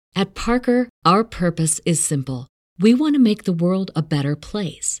At Parker, our purpose is simple. We want to make the world a better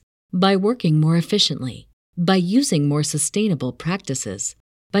place by working more efficiently, by using more sustainable practices,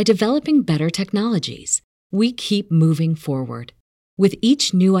 by developing better technologies. We keep moving forward. With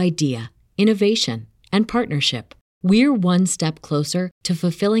each new idea, innovation, and partnership, we're one step closer to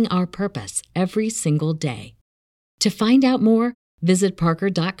fulfilling our purpose every single day. To find out more, visit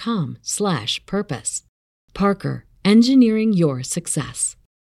parker.com/purpose. Parker, engineering your success.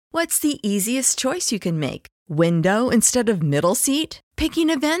 What's the easiest choice you can make? Window instead of middle seat? Picking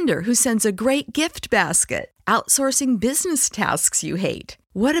a vendor who sends a great gift basket? Outsourcing business tasks you hate?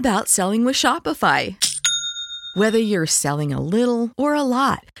 What about selling with Shopify? Whether you're selling a little or a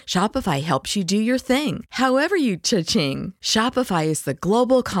lot, Shopify helps you do your thing, however you cha-ching. Shopify is the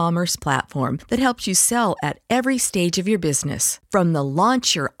global commerce platform that helps you sell at every stage of your business. From the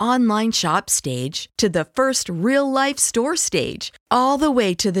launch your online shop stage to the first real-life store stage, all the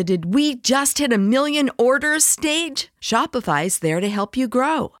way to the did we just hit a million orders stage. Shopify's there to help you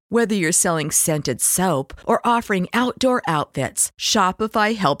grow. Whether you're selling scented soap or offering outdoor outfits,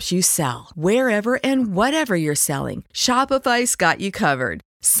 Shopify helps you sell. Wherever and whatever you're selling, Shopify's got you covered.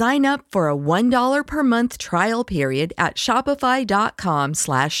 Sign up for a $1 per month trial period at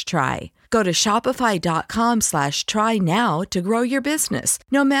shopify.com/try. Go to shopify.com/try now to grow your business,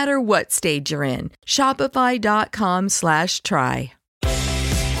 no matter what stage you're in. Shopify.com/try.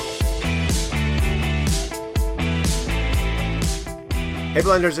 Hey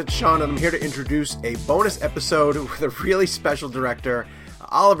Blenders, it's Sean, and I'm here to introduce a bonus episode with a really special director.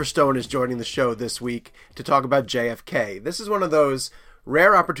 Oliver Stone is joining the show this week to talk about JFK. This is one of those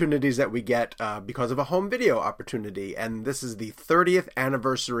rare opportunities that we get because of a home video opportunity, and this is the 30th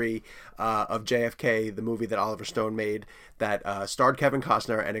anniversary of JFK, the movie that Oliver Stone made that starred Kevin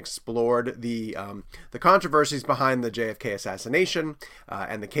Costner and explored the controversies behind the JFK assassination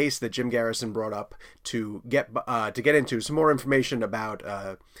and the case that Jim Garrison brought up to get into some more information about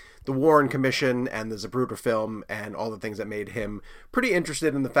the Warren Commission and the Zapruder film and all the things that made him pretty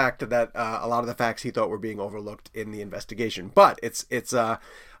interested in the fact that a lot of the facts he thought were being overlooked in the investigation. But it's a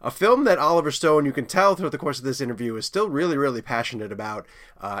film that Oliver Stone, you can tell throughout the course of this interview, is still really, really passionate about,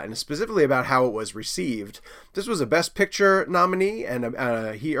 and specifically about how it was received. This was a Best Picture nominee, and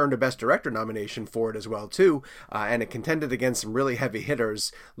he earned a Best Director nomination for it as well, too, and it contended against some really heavy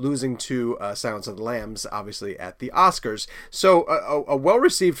hitters, losing to Silence of the Lambs, obviously, at the Oscars. So a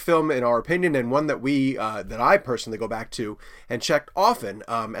well-received film, in our opinion, and one that that I personally go back to and check often.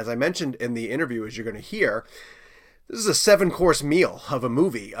 As I mentioned in the interview, as you're going to hear, this is a 7-course meal of a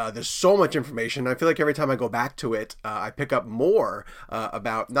movie. There's so much information. I feel like every time I go back to it, I pick up more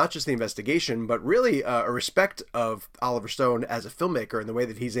about not just the investigation, but really a respect of Oliver Stone as a filmmaker and the way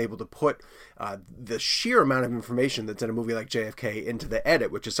that he's able to put the sheer amount of information that's in a movie like JFK into the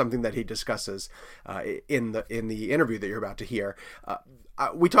edit, which is something that he discusses in the interview that you're about to hear.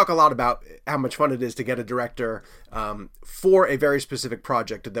 We talk a lot about how much fun it is to get a director for a very specific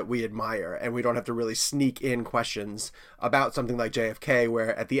project that we admire, and we don't have to really sneak in questions about something like JFK,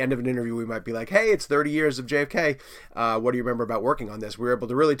 where at the end of an interview we might be like, hey, it's 30 years of JFK. What do you remember about working on this? We were able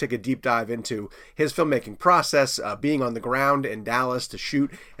to really take a deep dive into his filmmaking process, being on the ground in Dallas to shoot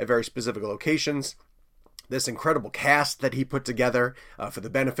at very specific locations. This incredible cast that he put together for the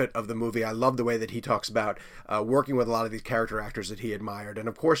benefit of the movie. I love the way that he talks about working with a lot of these character actors that he admired. And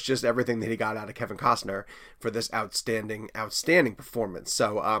of course, just everything that he got out of Kevin Costner for this outstanding performance.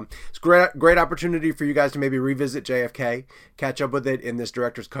 So it's a great opportunity for you guys to maybe revisit JFK, catch up with it in this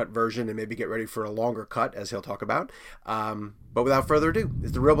director's cut version, and maybe get ready for a longer cut, as he'll talk about. But without further ado,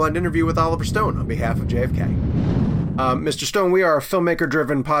 it's the Real Blind interview with Oliver Stone on behalf of JFK. Mr. Stone, we are a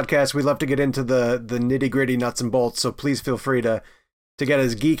filmmaker-driven podcast. We love to get into the nitty-gritty nuts and bolts, so please feel free to get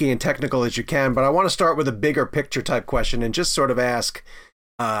as geeky and technical as you can. But I want to start with a bigger picture type question and just sort of ask,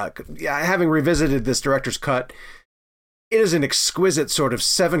 having revisited this director's cut, it is an exquisite sort of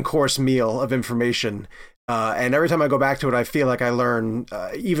 7-course meal of information. And every time I go back to it, I feel like I learn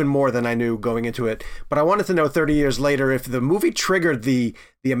even more than I knew going into it. But I wanted to know 30 years later if the movie triggered the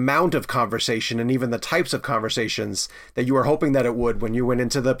amount of conversation and even the types of conversations that you were hoping that it would when you went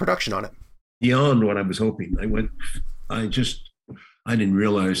into the production on it. Beyond what I was hoping. I didn't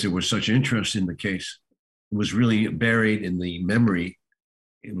realize there was such interest in the case. It was really buried in the memory.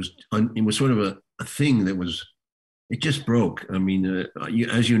 It was sort of a thing that it just broke. I mean,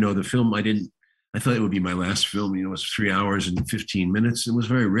 as you know, the film, I thought it would be my last film. It was 3 hours and 15 minutes. It was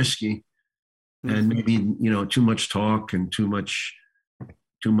very risky, and maybe too much talk and too much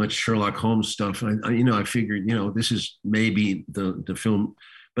Sherlock Holmes stuff. I figured this is maybe the film,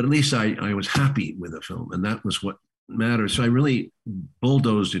 but at least I was happy with the film, and that was what matter. So I really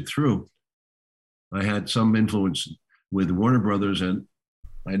bulldozed it through. I had some influence with Warner Brothers, and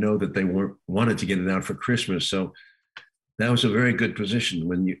I know that they wanted to get it out for Christmas. So that was a very good position.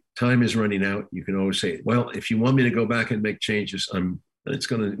 When time is running out, you can always say, well, if you want me to go back and make changes, we're not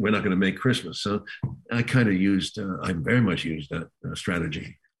going to make Christmas. So I kind of I very much used that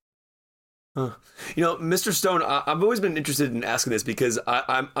strategy. Huh. Mr. Stone, I've always been interested in asking this because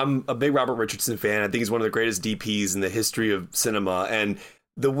I'm a big Robert Richardson fan. I think he's one of the greatest DPs in the history of cinema. And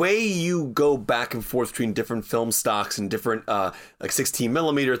the way you go back and forth between different film stocks and different like 16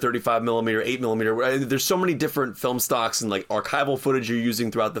 millimeter, 35 millimeter, 8 millimeter, there's so many different film stocks and like archival footage you're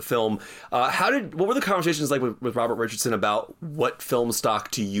using throughout the film. What were the conversations like with Robert Richardson about what film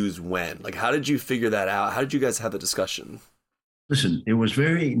stock to use when? Like, how did you figure that out? How did you guys have the discussion? Listen, it was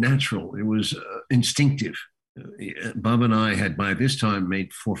very natural. It was instinctive. Bob and I had by this time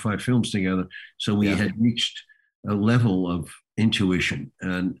made 4 or 5 films together. So we had reached a level of intuition.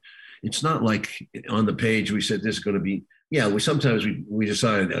 And it's not like on the page we said this is going to be, sometimes we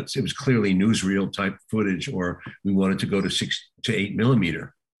decided that it was clearly newsreel type footage, or we wanted to go to 6 to 8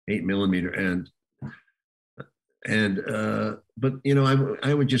 millimeter. But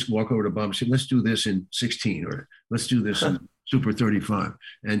I would just walk over to Bob and say, let's do this in 16, or let's do this in Super 35.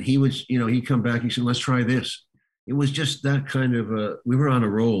 And he would, he'd come back, he said, let's try this. It was just that kind of we were on a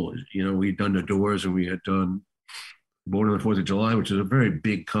roll. We'd done The Doors, and we had done Born on the 4th of July, which is a very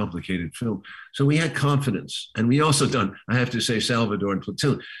big, complicated film. So we had confidence. And we also done, I have to say, Salvador and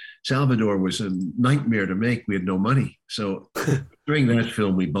Platoon. Salvador was a nightmare to make. We had no money. So during that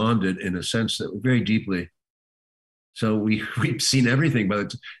film, we bonded in a sense that very deeply. So we'd seen everything.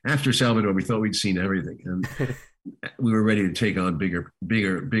 After Salvador, we thought we'd seen everything. And we were ready to take on bigger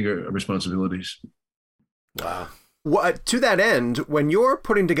responsibilities. Wow. Well, to that end, when you're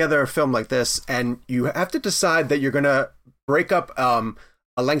putting together a film like this and you have to decide that you're going to break up a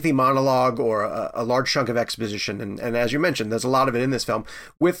lengthy monologue or a large chunk of exposition, and as you mentioned, there's a lot of it in this film,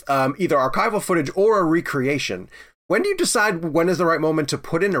 with either archival footage or a recreation, when do you decide when is the right moment to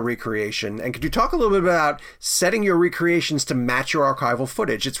put in a recreation? And could you talk a little bit about setting your recreations to match your archival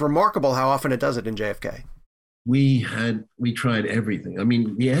footage? It's remarkable how often it does it in JFK. We tried everything. I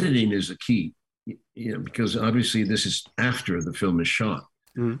mean, the editing is the key. Because obviously this is after the film is shot.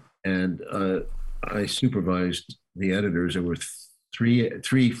 Mm-hmm. And I supervised the editors. There were three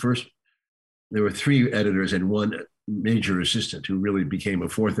editors and one major assistant who really became a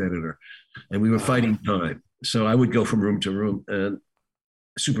 4th editor. And we were fighting time. So I would go from room to room and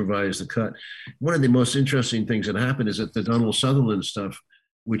supervise the cut. One of the most interesting things that happened is that the Donald Sutherland stuff,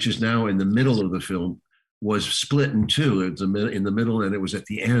 which is now in the middle of the film, was split in 2. It's in the middle, and it was at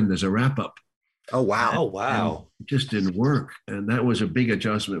the end as a wrap-up. Oh, wow. Oh, wow. It just didn't work. And that was a big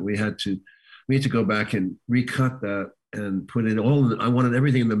adjustment. We had to go back and recut that and put it all. I wanted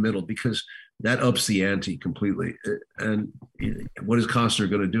everything in the middle because that ups the ante completely. And what is Costner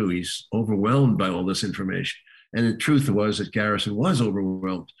going to do? He's overwhelmed by all this information. And the truth was that Garrison was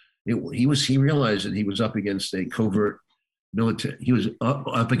overwhelmed. He realized that he was up against a covert military. He was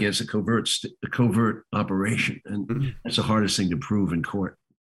up against a covert operation. And that's the hardest thing to prove in court.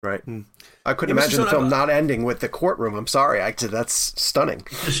 Right. I couldn't imagine the film not ending with the courtroom. I'm sorry. That's stunning.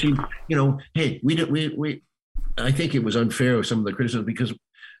 Hey, I think it was unfair with some of the criticism because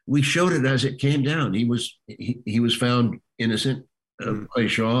we showed it as it came down. He was found innocent by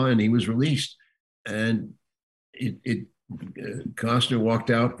Shaw, and he was released. And Costner walked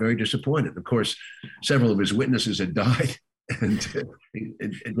out very disappointed. Of course, several of his witnesses had died, and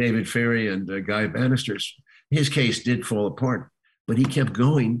David Ferry and Guy Bannister's. His case did fall apart. But he kept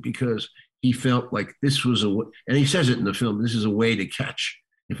going because he felt like this was and he says it in the film, this is a way to catch.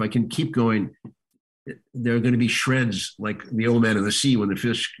 If I can keep going, there are going to be shreds like the Old Man of the Sea when the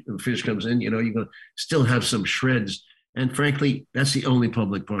fish comes in, you're going to still have some shreds. And frankly, that's the only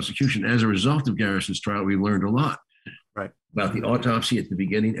public prosecution. As a result of Garrison's trial, we learned a lot. Right. About the autopsy at the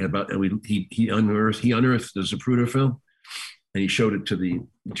beginning, he unearthed the Zapruder film, and he showed it to the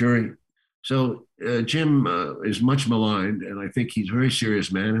jury. So Jim is much maligned, and I think he's a very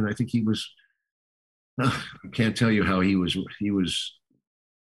serious man. And I think he was, I can't tell you how he was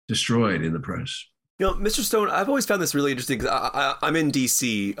destroyed in the press. Mr. Stone, I've always found this really interesting because I'm in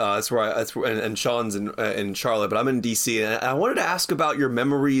DC. And Sean's in Charlotte, but I'm in DC, and I wanted to ask about your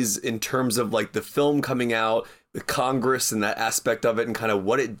memories in terms of like the film coming out, the Congress and that aspect of it, and kind of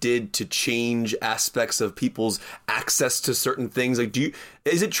what it did to change aspects of people's access to certain things. Like,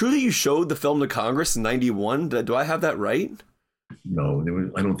 is it true that you showed the film to Congress in '91? Do I have that right? No,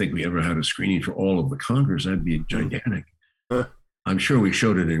 I don't think we ever had a screening for all of the Congress. That'd be gigantic. I'm sure we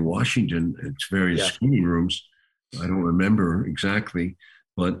showed it in Washington at various screening rooms, I don't remember exactly,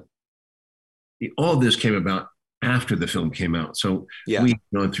 but all this came about after the film came out. So we've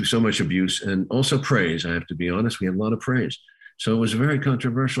gone through so much abuse and also praise. I have to be honest, we had a lot of praise. So it was very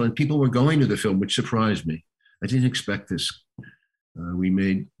controversial, and people were going to the film, which surprised me. I didn't expect this. We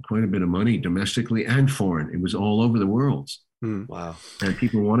made quite a bit of money domestically and foreign. It was all over the world. Wow. And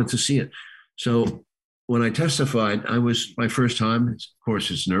people wanted to see it. So when I testified, I was my first time. Of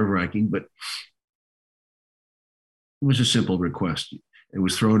course, it's nerve-wracking, but it was a simple request. It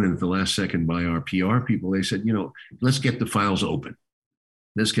was thrown in at the last second by our PR people. They said, let's get the files open.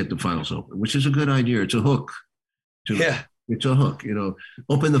 Let's get the files open, which is a good idea. It's a hook. It's a hook,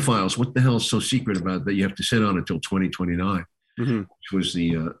 open the files. What the hell is so secret about that you have to sit on until 2029, which was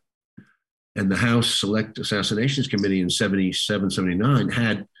and the House Select Assassinations Committee in 77, 79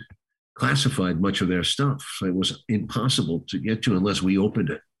 had classified much of their stuff. So it was impossible to get to unless we opened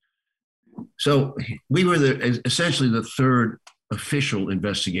it. So we were essentially the third official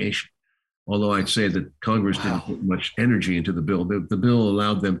investigation, although I'd say that Congress didn't put much energy into the bill. The bill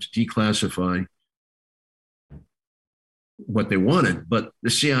allowed them to declassify what they wanted, but the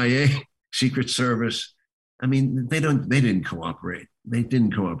CIA, Secret Service, they didn't cooperate. They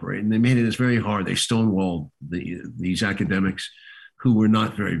didn't cooperate, and they made it very hard. They stonewalled these academics who were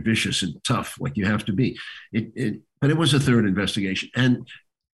not very vicious and tough, like you have to be. But it was a third investigation, and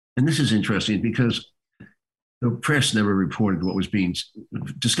this is interesting because the press never reported what was being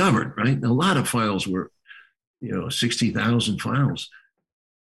discovered. Right, a lot of files were, 60,000 files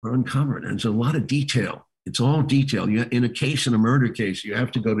were uncovered, and it's a lot of detail. It's all detail. In a murder case, you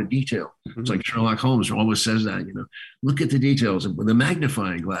have to go to detail. It's like Sherlock Holmes always says that, look at the details with a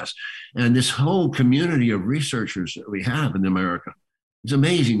magnifying glass. And this whole community of researchers that we have in America, it's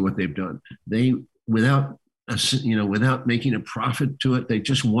amazing what they've done. They, without making a profit to it, they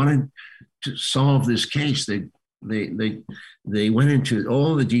just wanted to solve this case. They went into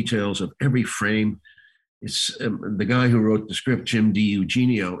all the details of every frame. It's the guy who wrote the script, Jim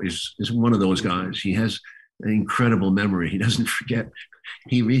DiEugenio, is one of those guys. He has an incredible memory. He doesn't forget.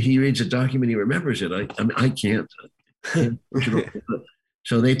 He reads a document, he remembers it. I can't.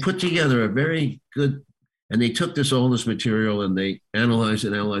 So they put together a very good, and they took all this material and they analyzed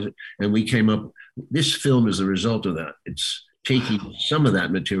it, and we came up. This film is the result of that. It's taking some of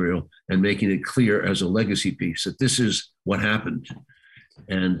that material and making it clear as a legacy piece that this is what happened.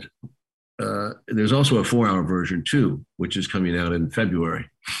 And there's also a 4-hour version too, which is coming out in February.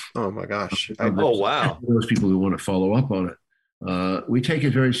 Oh my gosh! Wow! Those people who want to follow up on it, we take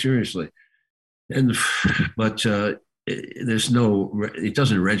it very seriously, but it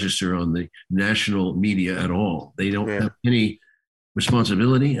doesn't register on the national media at all. They don't have any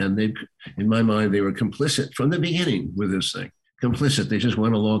responsibility, and in my mind, they were complicit from the beginning with this thing. Complicit. They just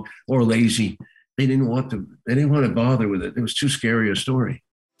went along, or lazy. They didn't want to bother with it. It was too scary a story.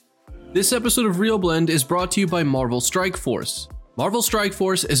 This episode of Real Blend is brought to you by Marvel Strike Force. Marvel Strike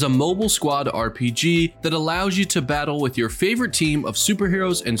Force is a mobile squad RPG that allows you to battle with your favorite team of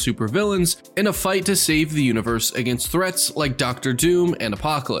superheroes and supervillains in a fight to save the universe against threats like Doctor Doom and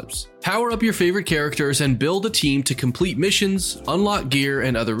Apocalypse. Power up your favorite characters and build a team to complete missions, unlock gear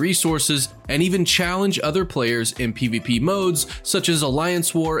and other resources, and even challenge other players in PvP modes such as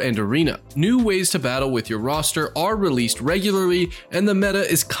Alliance War and Arena. New ways to battle with your roster are released regularly, and the meta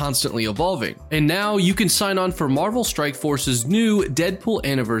is constantly evolving. And now you can sign on for Marvel Strike Force's new Deadpool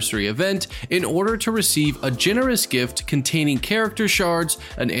Anniversary event in order to receive a generous gift containing character shards,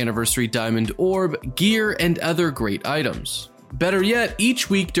 an Anniversary Diamond Orb, gear, and other great items. Better yet, each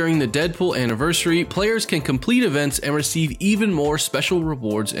week during the Deadpool Anniversary, players can complete events and receive even more special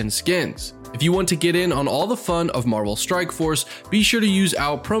rewards and skins. If you want to get in on all the fun of Marvel Strike Force, be sure to use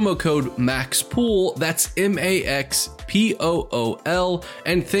our promo code MAXPOOL, that's MAXPOOL,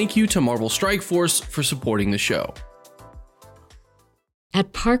 and thank you to Marvel Strike Force for supporting the show.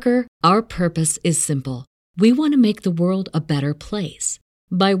 At Parker, our purpose is simple. We want to make the world a better place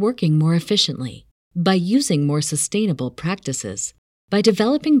by working more efficiently, by using more sustainable practices, by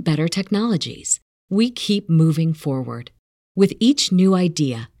developing better technologies. We keep moving forward. With each new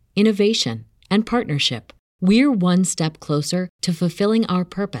idea, innovation, and partnership, we're one step closer to fulfilling our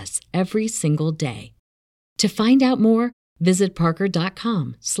purpose every single day. To find out more, visit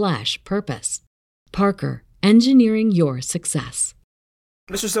parker.com/purpose. Parker, engineering your success.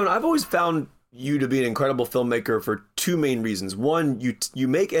 Mr. Stone, I've always found you to be an incredible filmmaker for two main reasons. One, you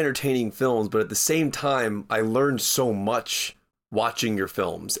make entertaining films, but at the same time, I learned so much watching your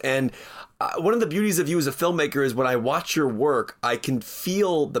films. And one of the beauties of you as a filmmaker is when I watch your work, I can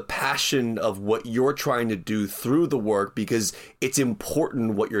feel the passion of what you're trying to do through the work, because it's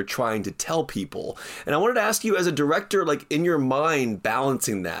important what you're trying to tell people. And I wanted to ask you, as a director, like in your mind,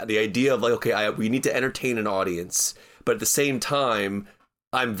 balancing that, the idea of like, okay, we need to entertain an audience, but at the same time,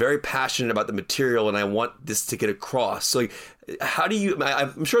 I'm very passionate about the material and I want this to get across. So like, how do you,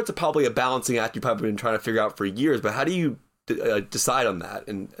 I'm sure it's probably a balancing act you've probably been trying to figure out for years, but how do you decide on that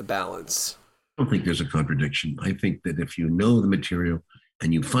and balance? I don't think there's a contradiction. I think that if you know the material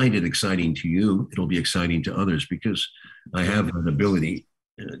and you find it exciting to you, it'll be exciting to others, because I have an ability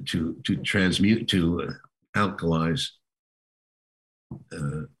to transmute, to alkalize,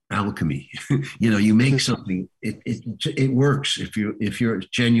 alchemy. You make something, it works if you're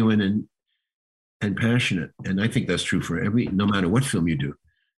genuine and passionate. And I think that's true for no matter what film you do.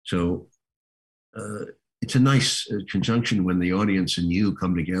 So it's a nice conjunction when the audience and you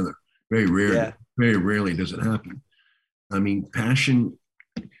come together. Very rarely does it happen. I mean, passion,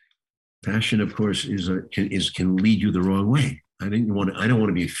 of course, can lead you the wrong way. I don't want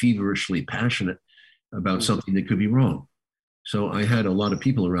to be feverishly passionate about something that could be wrong. So I had a lot of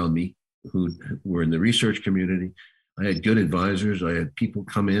people around me who were in the research community. I had good advisors. I had people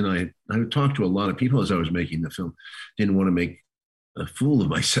come in. I would talk to a lot of people as I was making the film. Didn't want to make a fool of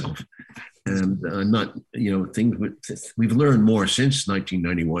myself. And we've learned more since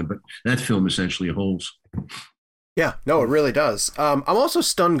 1991, but that film essentially holds. Yeah, no, it really does. I'm also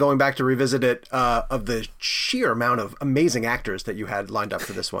stunned, going back to revisit it, of the sheer amount of amazing actors that you had lined up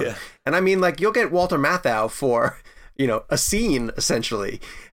for this one. Yeah. And I mean, like, you'll get Walter Matthau for, a scene, essentially.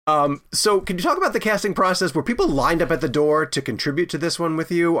 So can you talk about the casting process? Were people lined up at the door to contribute to this one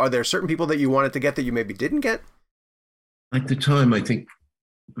with you? Are there certain people that you wanted to get that you maybe didn't get? At the time, I think,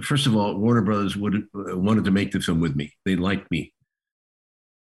 first of all, Warner Brothers wanted to make the film with me. They liked me.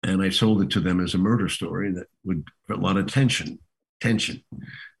 And I sold it to them as a murder story that would put a lot of tension,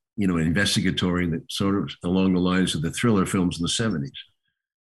 investigatory, that sort of along the lines of the thriller films in the 70s.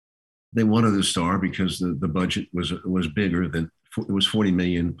 They wanted a star because the budget was bigger than, it was 40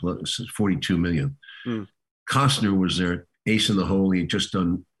 million plus 42 million. Costner was their ace in the hole. He had just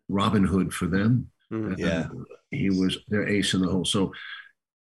done Robin Hood for them. He was their ace in the hole. So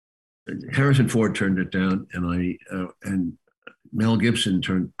Harrison Ford turned it down, and Mel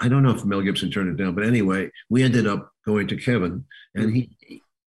Gibson I don't know if Mel Gibson turned it down, but anyway, we ended up going to Kevin, and he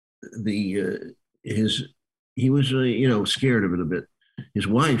was scared of it a bit. His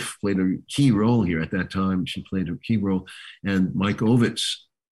wife played a key role here at that time. She played a key role, and Mike Ovitz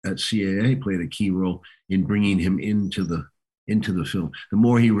at CAA played a key role in bringing him into the film. The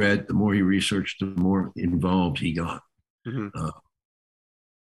more he read, the more he researched, the more involved he got. Mm-hmm.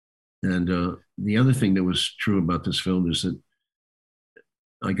 And the other thing that was true about this film is that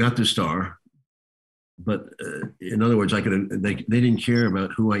I got the star, but in other words, they didn't care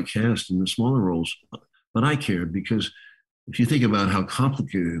about who I cast in the smaller roles, but I cared, because if you think about how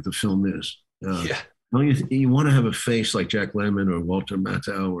complicated the film is, you want to have a face like Jack Lemmon or Walter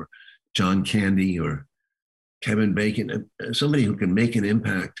Matthau or John Candy or Kevin Bacon, somebody who can make an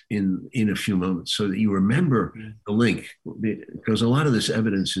impact in a few moments, so that you remember the link, because a lot of this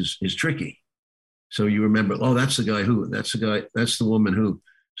evidence is tricky. So you remember, that's the guy who, that's the woman who.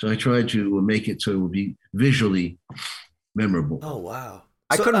 So I tried to make it so it would be visually memorable. Oh, wow.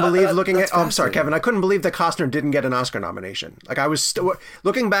 I couldn't believe I'm sorry, Kevin. I couldn't believe that Costner didn't get an Oscar nomination. Like, I was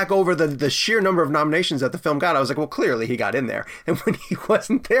looking back over the sheer number of nominations that the film got. I was like, well, clearly he got in there. And when he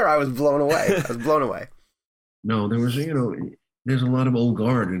wasn't there, I was blown away. No, there was, there's a lot of old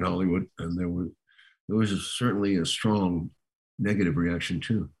guard in Hollywood, and there was certainly a strong negative reaction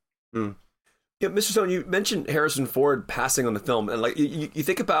too. Mm. Yeah, Mr. Stone, you mentioned Harrison Ford passing on the film, and like you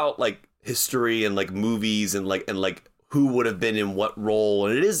think about like history and like movies and like who would have been in what role,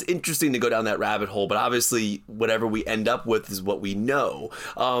 and it is interesting to go down that rabbit hole, but obviously whatever we end up with is what we know.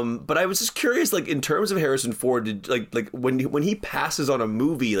 But I was just curious, like in terms of Harrison Ford, did like when he passes on a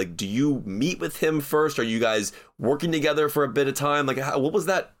movie, like do you meet with him first? Are you guys working together for a bit of time? Like what was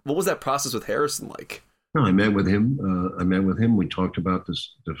that process with Harrison like? No, I met with him. We talked about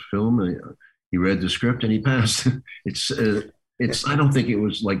the film. He read the script and he passed. It's. I don't think it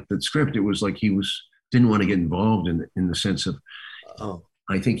was like the script. It was like he didn't want to get involved in the sense of.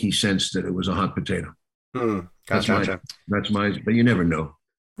 I think he sensed that it was a hot potato. Gotcha. That's my. But you never know.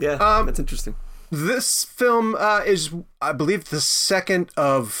 Yeah, that's interesting. This film is, I believe, the second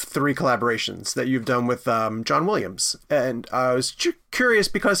of 3 collaborations that you've done with John Williams. And I was curious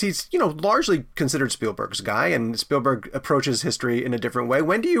because he's, largely considered Spielberg's guy, and Spielberg approaches history in a different way.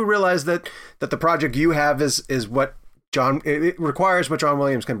 When do you realize that the project you have is what It requires what John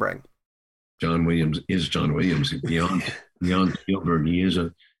Williams can bring. John Williams is John Williams. Beyond Spielberg, he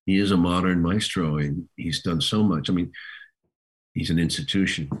is a modern maestro, and he's done so much. I mean, he's an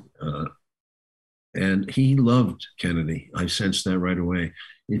institution, and he loved Kennedy. I sensed that right away.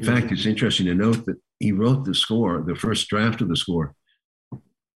 In fact, it's interesting to note that he wrote the score, the first draft of the score,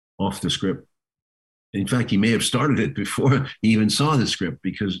 off the script. In fact, he may have started it before he even saw the script,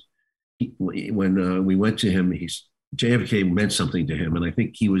 because when we went to him, JFK meant something to him, and I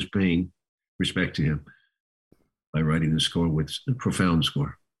think he was paying respect to him by writing the score with a profound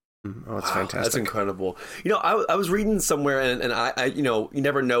score. Oh, that's fantastic. That's incredible. I was reading somewhere, and I you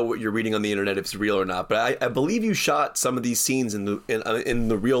never know what you're reading on the internet if it's real or not, but I believe you shot some of these scenes in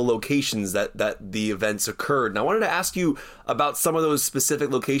the real locations that the events occurred. And I wanted to ask you about some of those specific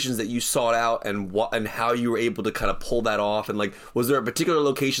locations that you sought out, and how you were able to kind of pull that off. And like, was there a particular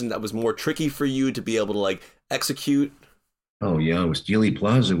location that was more tricky for you to be able to like execute? Oh yeah, it was Dealey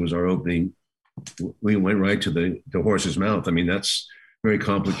Plaza was our opening. We went right to the horse's mouth. I mean, that's very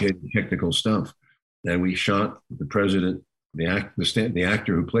complicated technical stuff. And we shot the president, the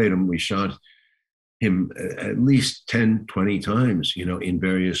actor who played him, we shot him at least 10, 20 times, in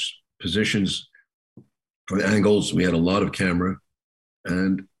various positions for angles. We had a lot of camera.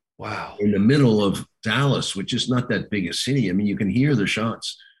 And wow, in the middle of Dallas, which is not that big a city, I mean, you can hear the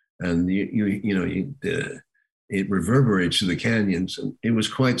shots, and it reverberates through the canyons. And it was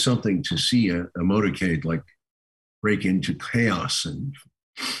quite something to see a motorcade like break into chaos, and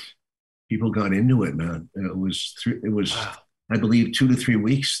people got into it, man. It was wow. I believe 2 to 3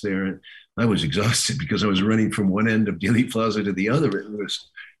 weeks there. I was exhausted because I was running from one end of Dealey Plaza to the other. It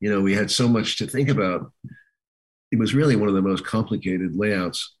was, we had so much to think about. It was really one of the most complicated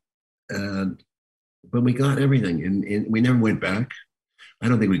layouts, but we got everything, and we never went back. I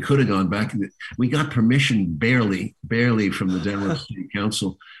don't think we could have gone back. We got permission barely from the Dallas City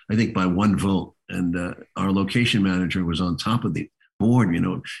Council, I think by 1 vote. And our location manager was on top of the board,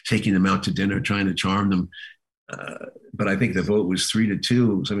 taking them out to dinner, trying to charm them. But I think the vote was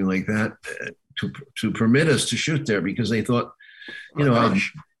 3-2, something like that, to permit us to shoot there, because they thought,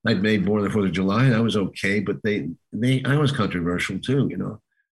 I'd made more than 4th of July, and I was okay. But I was controversial too.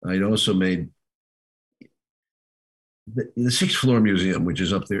 I'd also made the sixth floor museum, which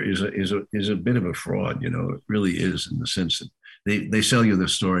is up there, is a bit of a fraud. It really is, in the sense that they sell you the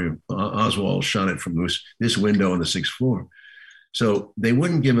story of Oswald shot it from this window on the 6th floor. So they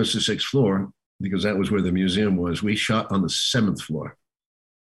wouldn't give us the 6th floor because that was where the museum was. We shot on the 7th floor,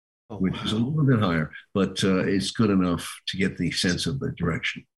 which is a little bit higher, but it's good enough to get the sense of the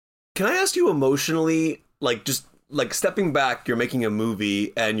direction. Can I ask you emotionally, just like stepping back, you're making a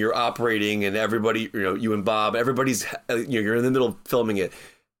movie and you're operating, and everybody, you and Bob, everybody's, you're in the middle of filming it.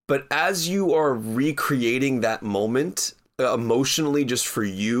 But as you are recreating that moment emotionally, just for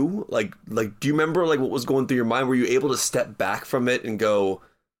you, like, do you remember what was going through your mind? Were you able to step back from it and go,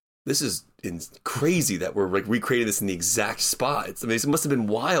 this is crazy that we're recreating this in the exact spot? It must have been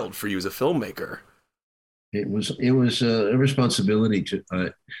wild for you as a filmmaker. It was a responsibility to,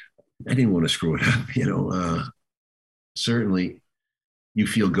 I didn't want to screw it up, certainly you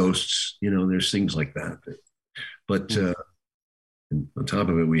feel ghosts, there's things like that. But on top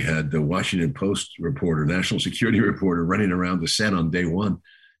of it, we had the Washington Post reporter, national security reporter, running around the set on day one,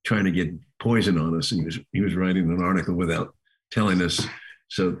 trying to get poison on us. And he was writing an article without telling us.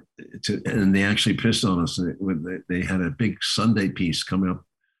 And they actually pissed on us. They had a big Sunday piece coming up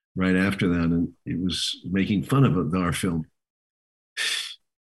right after that, and it was making fun of our film.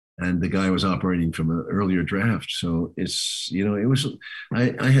 And the guy was operating from an earlier draft. So it's,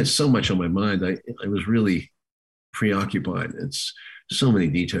 I had so much on my mind. I was really preoccupied. It's so many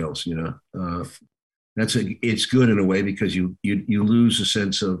details, it's good in a way, because you lose a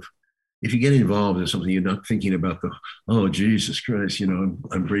sense of, if you get involved in something, you're not thinking about oh, Jesus Christ,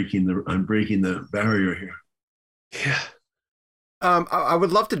 I'm breaking the barrier here. Yeah. I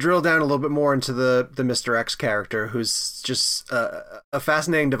would love to drill down a little bit more into the Mr. X character, who's just a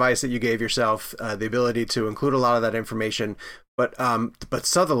fascinating device that you gave yourself, the ability to include a lot of that information. But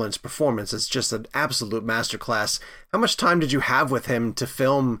Sutherland's performance is just an absolute masterclass. How much time did you have with him to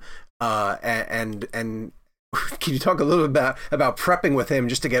film? And can you talk a little bit about prepping with him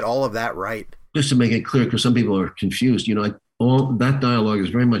just to get all of that right? Just to make it clear, because some people are confused, all that dialogue is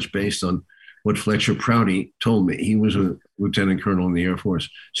very much based on what Fletcher Prouty told me. He was a lieutenant colonel in the Air Force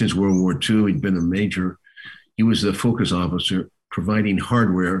since World War II. He'd been a major. He was the focus officer providing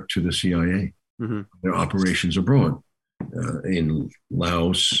hardware to the CIA, their operations abroad, in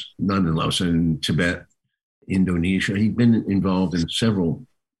Laos, not in Laos, in Tibet, Indonesia. He'd been involved in several,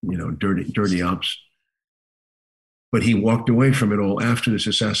 dirty ops. But he walked away from it all after this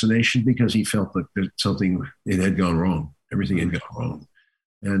assassination because he felt that it had gone wrong. Everything had gone wrong.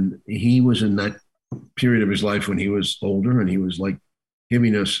 And he was in that period of his life when he was older, and he was like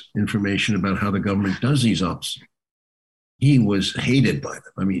giving us information about how the government does these ops. He was hated by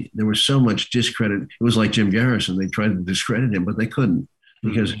them. I mean, there was so much discredit. It was like Jim Garrison. They tried to discredit him, but they couldn't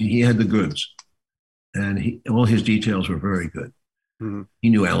because he had the goods. And all his details were very good. Mm-hmm. He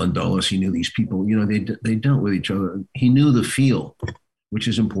knew Alan Dulles. He knew these people. You know, they dealt with each other. He knew the feel, which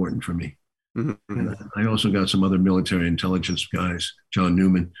is important for me. Mm-hmm. And I also got some other military intelligence guys, John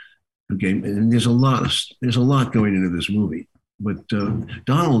Newman, who gave. And there's a lot going into this movie. But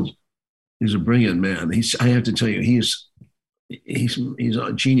Donald is a brilliant man. I have to tell you, he's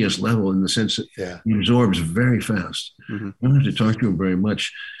a genius level in the sense that he absorbs very fast. Mm-hmm. You don't have to talk to him very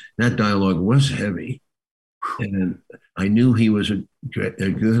much. That dialogue was heavy. And I knew he was a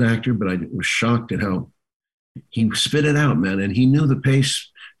good actor, but I was shocked at how he spit it out, man. And he knew the pace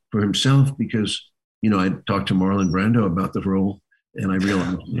for himself because, you know, I talked to Marlon Brando about the role, and I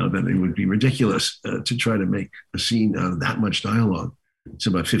realized, you know, that it would be ridiculous to try to make a scene out of that much dialogue. It's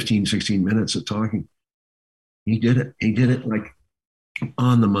about 15, 16 minutes of talking. He did it. He did it like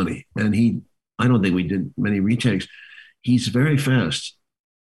on the money. And I don't think we did many retakes. He's very fast.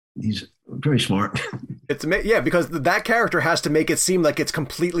 He's very smart. It's because that character has to make it seem like it's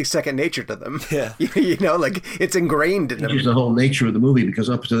completely second nature to them. Yeah, you know, like it's ingrained in them. It's the whole nature of the movie because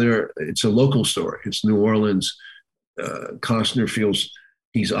up to there, it's a local story. It's New Orleans. Costner feels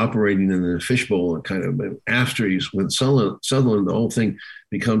he's operating in the fishbowl, and kind of after he's with Sutherland, the whole thing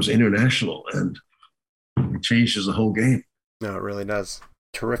becomes international and it changes the whole game. No, it really does.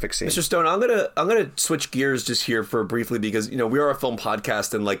 Terrific scene. Mr. Stone, I'm gonna switch gears just here for briefly because, you know, we are a film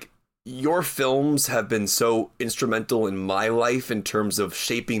podcast, and like your films have been so instrumental in my life in terms of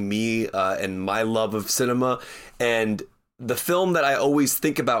shaping me and my love of cinema. And the film that I always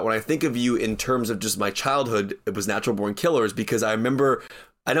think about when I think of you in terms of just my childhood, it was Natural Born Killers, because I remember,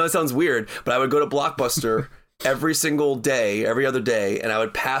 I know it sounds weird, but I would go to Blockbuster every single day, every other day, and I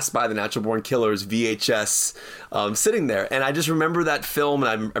would pass by the Natural Born Killers VHS sitting there. And I just remember that film, and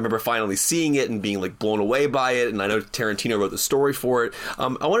I remember finally seeing it and being like blown away by it. And I know Tarantino wrote the story for it.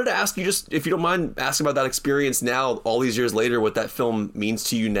 I wanted to ask you, just if you don't mind asking about that experience now, all these years later, what that film means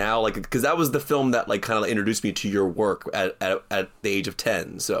to you now, like, because that was the film that like kind of introduced me to your work at the age of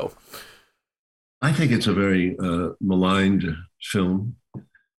 10. So I think it's a very maligned film.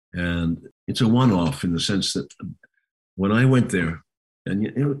 And it's a one-off in the sense that when I went there, and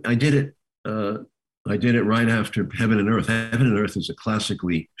you know, I did it right after Heaven and Earth. Heaven and Earth is a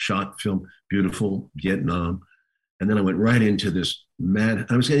classically shot film, beautiful, Vietnam. And then I went right into this I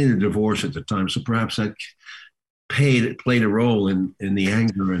was getting a divorce at the time, so perhaps that played a role in the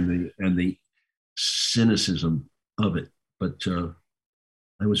anger and the cynicism of it. But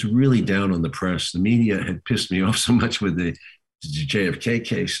I was really down on the press. The media had pissed me off so much with the JFK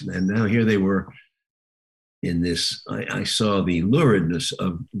case, and now here they were in this. I saw the luridness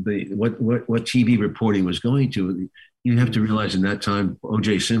of what TV reporting was going to. You have to realize in that time,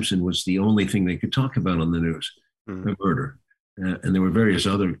 O.J. Simpson was the only thing they could talk about on the news, a murder, and there were various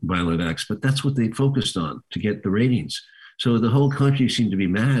other violent acts, but that's what they focused on to get the ratings. So the whole country seemed to be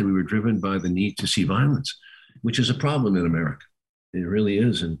mad. We were driven by the need to see violence, which is a problem in America. It really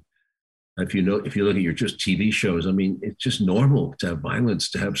is, and if you look at your just TV shows, I mean, it's just normal to have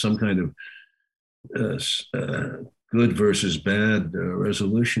violence, to have some kind of good versus bad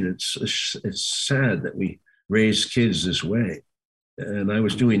resolution. It's sad that we raise kids this way. And I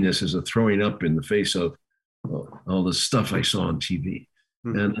was doing this as a throwing up in the face of all the stuff I saw on TV.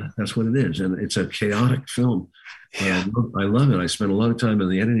 And that's what it is. And it's a chaotic film. Yeah. I love it. I spent a lot of time in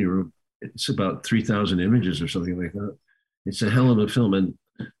the editing room. It's about 3,000 images or something like that. It's a hell of a film. And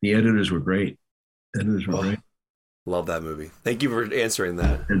the editors were great. Great. Love that movie. Thank you for answering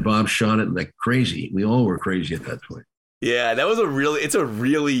that. And Bob shot it like crazy. We all were crazy at that point. Yeah, that was it's a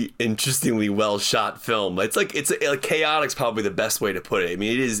really interestingly well shot film. It's chaotic's probably the best way to put it. I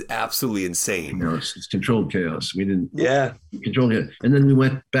mean, it is absolutely insane. No, it's controlled chaos. We didn't control it. And then we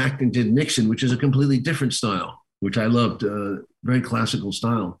went back and did Nixon, which is a completely different style, which I loved. Very classical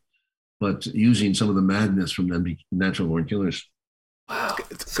style, but using some of the madness from them Natural Born Killers. Wow,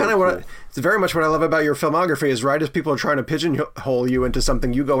 it's kind of it's very much what I love about your filmography is right as people are trying to pigeonhole you into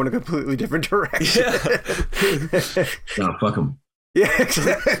something, you go in a completely different direction. Yeah. No, fuck them. Yeah,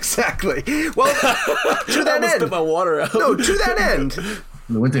 exactly. Well, to that end. Spit my water out. No, to that end.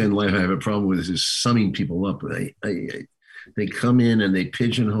 The one thing in life I have a problem with is summing people up. They come in and they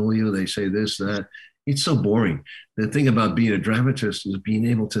pigeonhole you. They say this, that. It's so boring. The thing about being a dramatist is being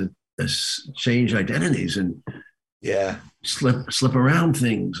able to change identities and Yeah. slip around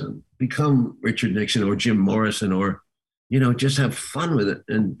things and become Richard Nixon or Jim Morrison, or just have fun with it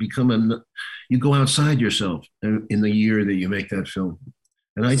and you go outside yourself in the year that you make that film.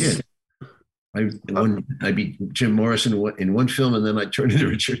 And I did. I beat Jim Morrison in one film, and then I turned into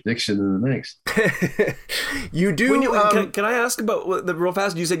Richard Nixon in the next. You do. Can I ask about the real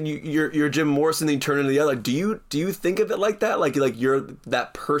fast? You said you're Jim Morrison, then you turn into the other. Do you think of it like that? Like you're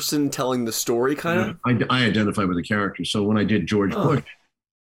that person telling the story, kind of? I identify with the character. So when I did George Bush,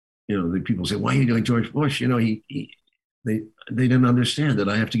 the people say, "Why are you doing George Bush?" They didn't understand that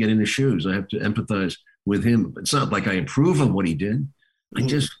I have to get in his shoes. I have to empathize with him. It's not like I approve of what he did.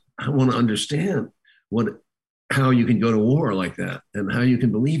 I want to understand how you can go to war like that and how you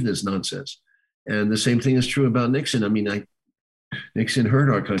can believe this nonsense. And the same thing is true about Nixon. I mean, Nixon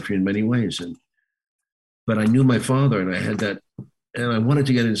hurt our country in many ways, but I knew my father, and I had that, and I wanted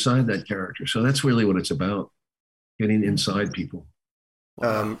to get inside that character. So that's really what it's about, getting inside people.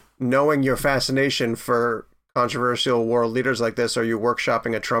 Knowing your fascination for controversial world leaders like this, are you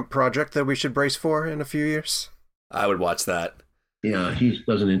workshopping a Trump project that we should brace for in a few years? I would watch that. Yeah, he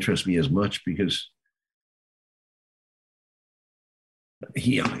doesn't interest me as much because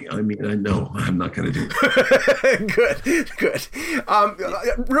I know I'm not going to do Good. it.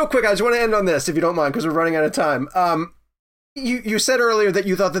 Real quick, I just want to end on this, if you don't mind, because we're running out of time. You said earlier that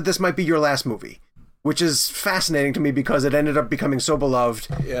you thought that this might be your last movie, which is fascinating to me because it ended up becoming so beloved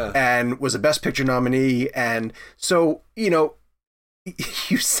and was a Best Picture nominee. And so,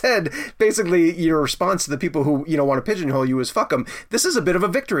 you said basically your response to the people who want to pigeonhole you is fuck them. This is a bit of a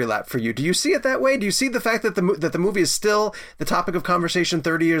victory lap for you. Do you see it that way? Do you see the fact that the movie is still the topic of conversation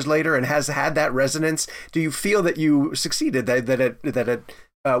 30 years later and has had that resonance? Do you feel that you succeeded, that it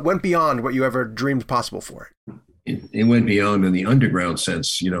went beyond what you ever dreamed possible for it? It went beyond in the underground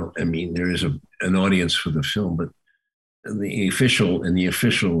sense. There is an audience for the film, but the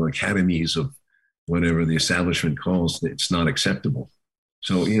official academies of whatever the establishment calls, it's not acceptable.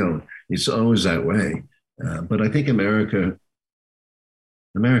 So, it's always that way. But I think America's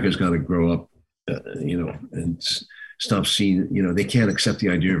got to grow up, and stop seeing, they can't accept the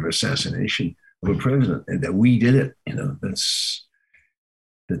idea of assassination of a president and that we did it.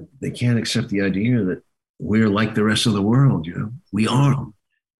 That they can't accept the idea that we're like the rest of the world. We are.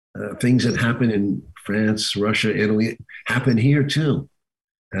 Things that happen in France, Russia, Italy happen here too.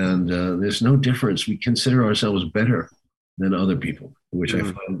 And there's no difference. We consider ourselves better than other people, which I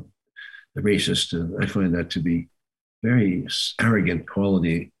find racist. I find that to be very arrogant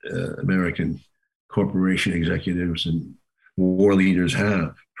quality American corporation executives and war leaders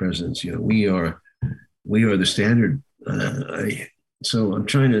have, presidents. We are the standard. So I'm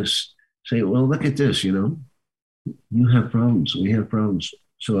trying to say, well, look at this. You have problems. We have problems.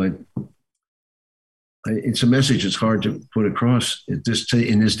 So it's a message that's hard to put across in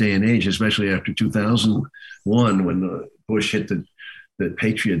this day and age, especially after 2001 when Bush hit the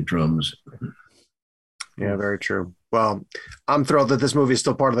Patriot drums. Yeah, very true. Well, I'm thrilled that this movie is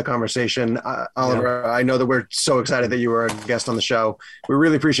still part of the conversation. Oliver, I know that we're so excited that you were a guest on the show. We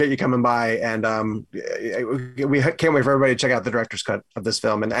really appreciate you coming by, and we can't wait for everybody to check out the director's cut of this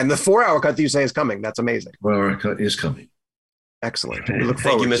film and the 4-hour cut that you say is coming. That's amazing. 4-hour cut is coming. Excellent. We look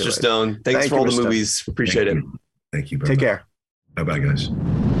Thank you, forward Mr. Stone. Thanks for all the movies. Appreciate it. Thank you. Take care. Bye-bye, guys.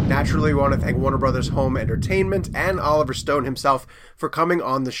 Naturally, we want to thank Warner Brothers Home Entertainment and Oliver Stone himself for coming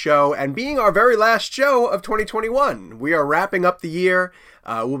on the show and being our very last show of 2021. We are wrapping up the year.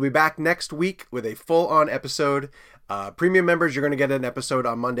 We'll be back next week with a full-on episode. Premium members, you're going to get an episode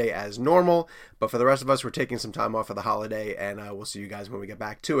on Monday as normal, but for the rest of us, we're taking some time off for the holiday, and we'll see you guys when we get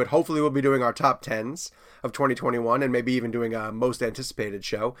back to it. Hopefully, we'll be doing our top 10s of 2021 and maybe even doing a most anticipated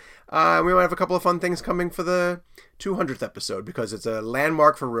show. We might have a couple of fun things coming for the 200th episode because it's a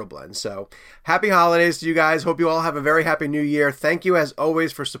landmark for Real Blend. So happy holidays to you guys. Hope you all have a very happy new year. Thank you as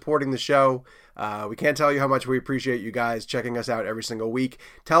always for supporting the show. We can't tell you how much we appreciate you guys checking us out every single week.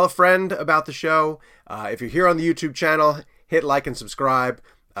 Tell a friend about the show. If you're here on the YouTube channel, hit like and subscribe.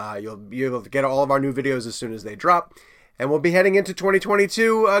 You'll be able to get all of our new videos as soon as they drop. And we'll be heading into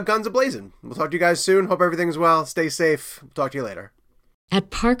 2022 guns a-blazing. We'll talk to you guys soon. Hope everything's well. Stay safe. We'll talk to you later. At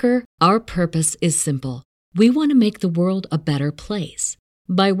Parker, our purpose is simple. We want to make the world a better place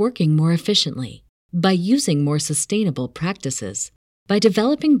by working more efficiently, by using more sustainable practices, by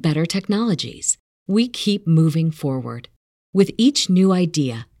developing better technologies. We keep moving forward. With each new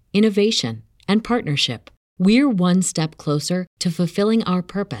idea, innovation, and partnership, we're one step closer to fulfilling our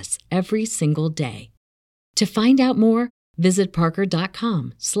purpose every single day. To find out more, visit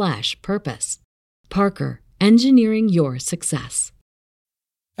parker.com/purpose. Parker, engineering your success.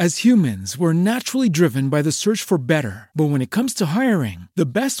 As humans, we're naturally driven by the search for better. But when it comes to hiring, the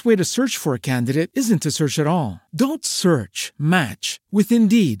best way to search for a candidate isn't to search at all. Don't search, match with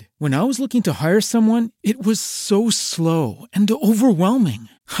Indeed. When I was looking to hire someone, it was so slow and overwhelming.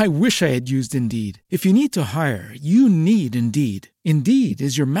 I wish I had used Indeed. If you need to hire, you need Indeed. Indeed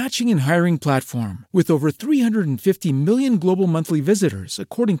is your matching and hiring platform with over 350 million global monthly visitors,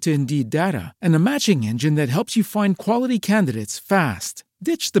 according to Indeed data, and a matching engine that helps you find quality candidates fast.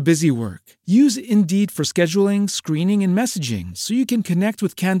 Ditch the busy work. Use Indeed for scheduling, screening, and messaging so you can connect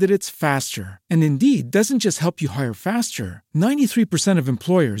with candidates faster. And Indeed doesn't just help you hire faster. 93% of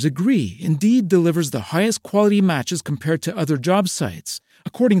employers agree Indeed delivers the highest quality matches compared to other job sites,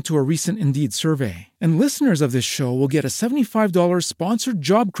 according to a recent Indeed survey. And listeners of this show will get a $75 sponsored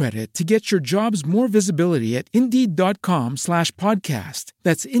job credit to get your jobs more visibility at Indeed.com/podcast.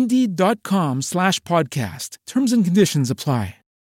 That's Indeed.com/podcast. Terms and conditions apply.